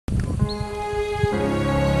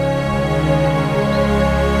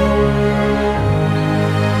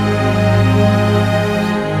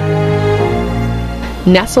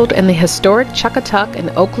Nestled in the historic Chuckatuck and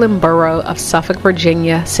Oakland borough of Suffolk,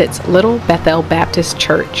 Virginia, sits Little Bethel Baptist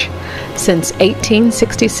Church. Since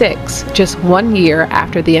 1866, just 1 year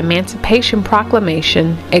after the Emancipation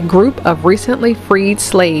Proclamation, a group of recently freed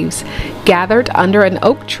slaves gathered under an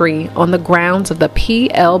oak tree on the grounds of the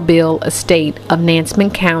P.L. Beale Estate of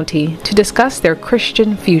Nansemond County to discuss their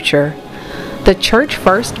Christian future. The church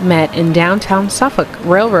first met in downtown Suffolk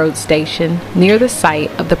Railroad Station near the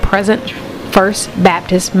site of the present First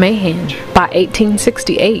Baptist Mahan. By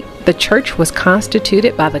 1868, the church was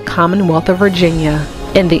constituted by the Commonwealth of Virginia.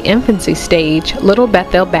 In the infancy stage, Little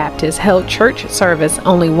Bethel Baptist held church service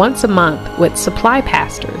only once a month with supply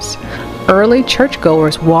pastors. Early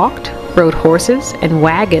churchgoers walked, rode horses, and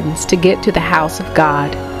wagons to get to the house of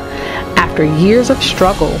God. After years of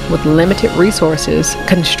struggle with limited resources,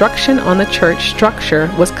 construction on the church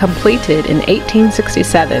structure was completed in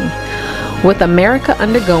 1867. With America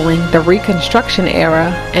undergoing the Reconstruction era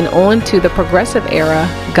and on to the Progressive era,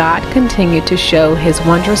 God continued to show His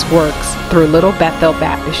wondrous works through Little Bethel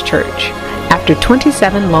Baptist Church. After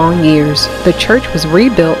 27 long years, the church was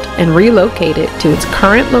rebuilt and relocated to its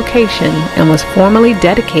current location and was formally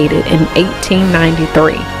dedicated in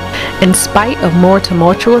 1893. In spite of more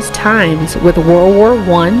tumultuous times with World War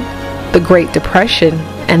I, the Great Depression,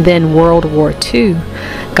 and then World War II,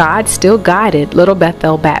 God still guided Little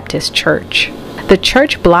Bethel Baptist Church. The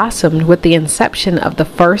church blossomed with the inception of the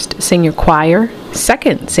first senior choir,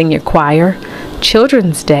 second senior choir,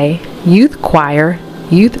 Children's Day, youth choir,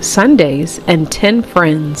 Youth Sundays, and 10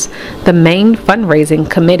 Friends, the main fundraising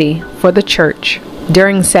committee for the church.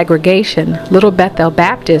 During segregation, Little Bethel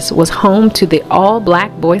Baptist was home to the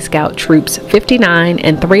all-black Boy Scout troops 59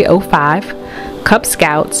 and 305, Cub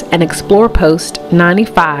Scouts, and Explore Post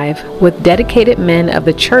 95, with dedicated men of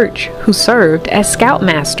the church who served as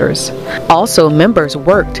scoutmasters. Also, members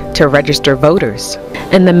worked to register voters.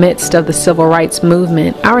 In the midst of the civil rights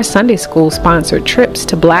movement, our Sunday school sponsored trips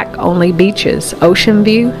to black-only beaches, Ocean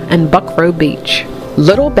View and Buckrow Beach.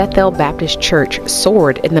 Little Bethel Baptist Church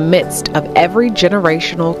soared in the midst of every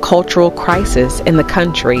generational cultural crisis in the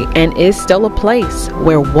country and is still a place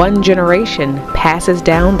where one generation passes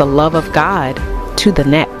down the love of God to the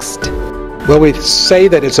next. Well, we say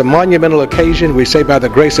that it's a monumental occasion. We say by the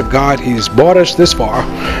grace of God, He's brought us this far.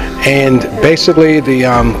 And basically the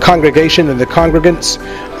congregation and the congregants,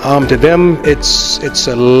 to them, it's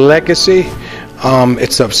a legacy.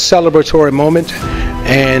 It's a celebratory moment.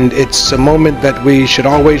 And it's a moment that we should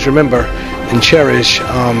always remember and cherish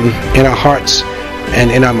in our hearts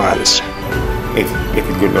and in our minds. If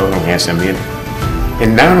the good Lord don't have some in it.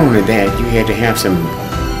 And not only that, you had to have some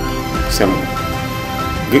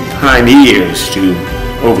good pioneers to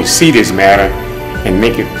oversee this matter and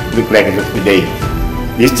make it look like it looks today.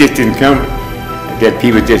 This just didn't come that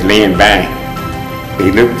people just laying by.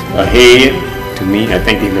 They looked ahead. To me, I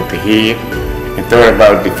think they looked ahead and thought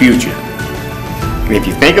about the future. And if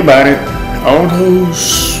you think about it, all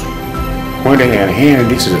those when they had a hand,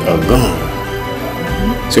 this is a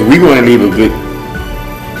gone. So we want to leave a good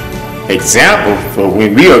example for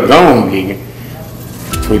when we are gone,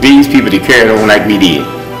 for these people to carry on like we did.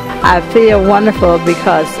 I feel wonderful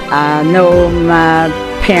because I know my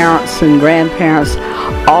parents and grandparents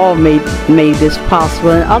all made this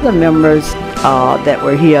possible, and other members that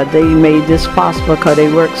were here, they made this possible because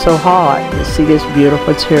they worked so hard to see this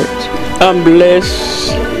beautiful church. I'm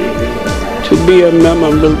blessed to be a member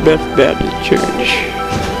of Little Bethel Baptist Church.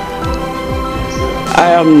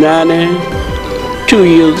 I am 92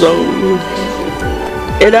 years old,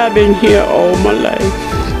 and I've been here all my life,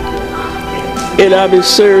 and I've been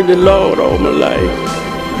serving the Lord all my life.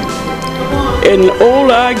 And the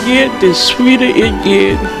older I get, the sweeter it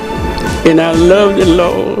gets, and I love the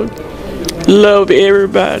Lord, love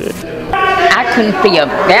everybody. I couldn't feel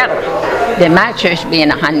better than my church being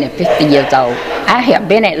 150 years old. I have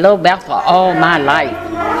been at Little Bethel all my life,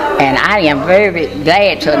 and I am very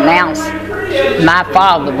glad to announce my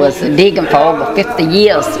father was digging for over 50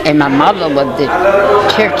 years, and my mother was the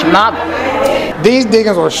church mother. These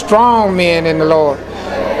deacons were strong men in the Lord.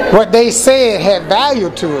 What they said had value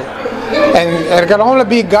to it, and it could only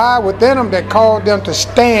be God within them that called them to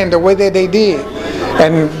stand the way that they did.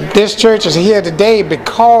 And this church is here today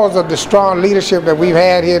because of the strong leadership that we've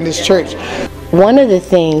had here in this church. One of the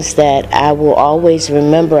things that I will always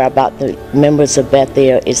remember about the members of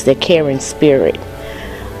Bethel is their caring spirit.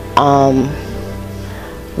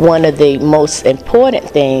 One of the most important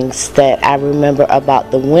things that I remember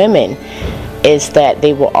about the women is that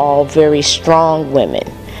they were all very strong women.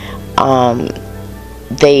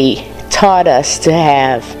 They taught us to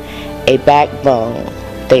have a backbone.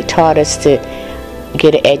 They taught us to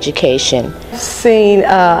get an education. Seen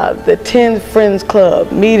the 10 Friends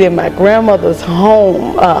Club meeting, my grandmother's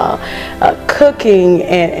home, cooking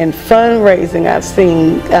and fundraising. I've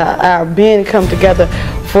seen our men come together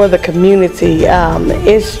for the community.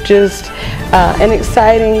 It's just an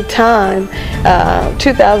exciting time,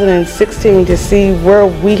 2016, to see where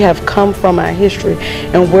we have come from, our history,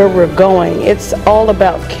 and where we're going. It's all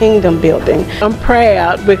about kingdom building. I'm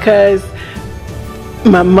proud because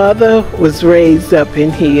my mother was raised up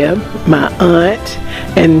in here, my aunt,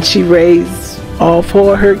 and she raised all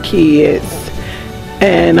 4 of her kids,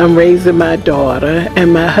 and I'm raising my daughter,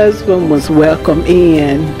 and my husband was welcome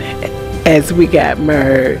in as we got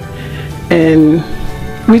married, and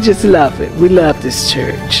we just love it. We love this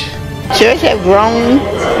church. Church have grown.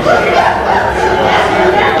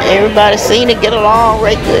 Everybody seem to get along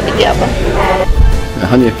right good together.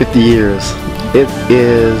 150 years. It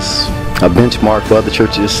is a benchmark for other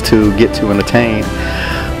churches to get to and attain,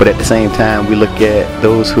 but at the same time we look at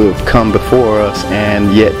those who have come before us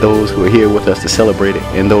and yet those who are here with us to celebrate it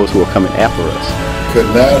and those who are coming after us. Could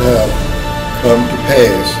not have come to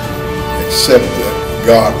pass except that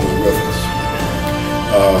God was with us.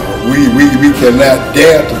 We cannot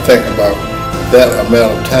dare to think about that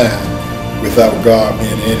amount of time without God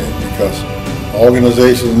being in it, because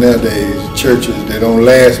organizations nowadays, churches, they don't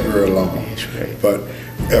last very long. But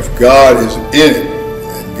if God is in it,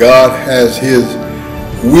 and God has His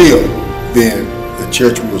will, then the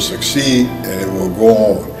church will succeed and it will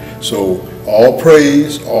go on. So all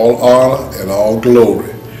praise, all honor, and all glory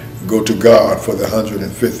go to God for the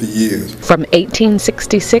 150 years. From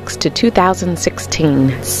 1866 to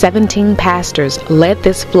 2016, 17 pastors led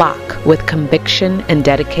this flock with conviction and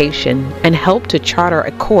dedication and helped to charter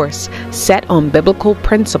a course set on biblical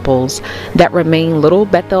principles that remain Little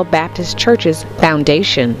Bethel Baptist Church's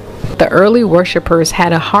foundation. The early worshipers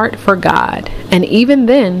had a heart for God, and even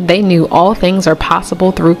then they knew all things are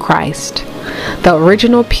possible through Christ. The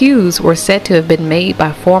original pews were said to have been made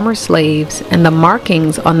by former slaves, and the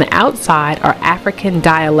markings on the outside are African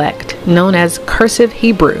dialect known as cursive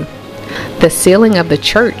Hebrew. The ceiling of the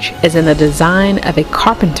church is in the design of a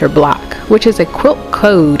carpenter block, which is a quilt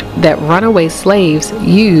code that runaway slaves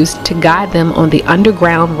used to guide them on the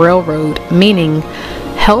Underground Railroad, meaning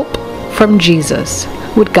help from Jesus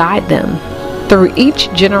would guide them. Through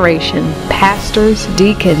each generation, pastors,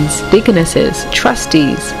 deacons, deaconesses,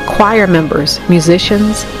 trustees, choir members,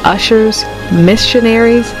 musicians, ushers,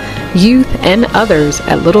 missionaries, youth, and others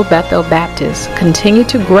at Little Bethel Baptist continue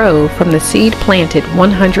to grow from the seed planted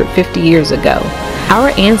 150 years ago. Our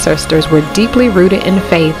ancestors were deeply rooted in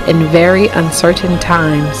faith in very uncertain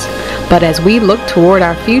times. But as we look toward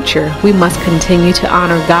our future, we must continue to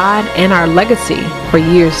honor God and our legacy for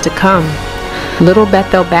years to come. Little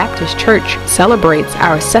Bethel Baptist Church celebrates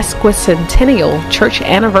our sesquicentennial church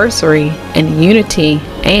anniversary in unity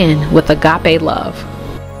and with agape love.